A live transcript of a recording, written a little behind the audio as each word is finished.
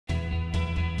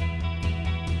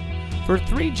For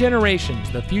 3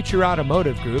 generations, the Future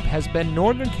Automotive Group has been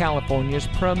Northern California's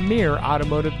premier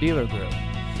automotive dealer group.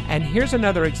 And here's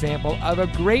another example of a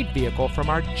great vehicle from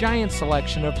our giant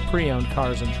selection of pre-owned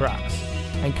cars and trucks.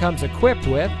 And comes equipped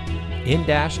with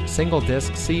in-dash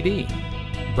single-disc CD,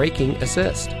 braking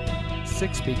assist,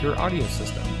 6-speaker audio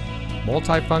system,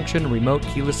 multi-function remote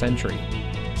keyless entry,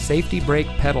 safety brake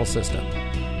pedal system,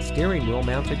 steering wheel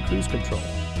mounted cruise control,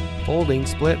 folding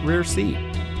split rear seat,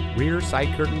 rear side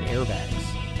curtain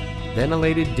airbags,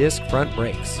 ventilated disc front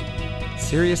brakes,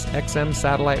 Sirius XM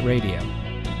satellite radio,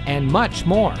 and much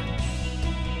more.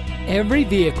 Every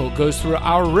vehicle goes through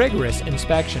our rigorous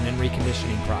inspection and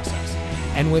reconditioning process.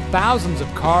 And with thousands of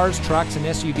cars, trucks, and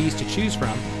SUVs to choose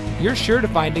from, you're sure to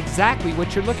find exactly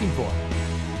what you're looking for.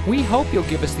 We hope you'll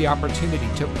give us the opportunity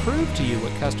to prove to you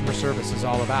what customer service is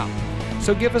all about.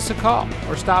 So give us a call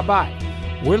or stop by.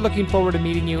 We're looking forward to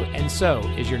meeting you, and so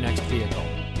is your next vehicle.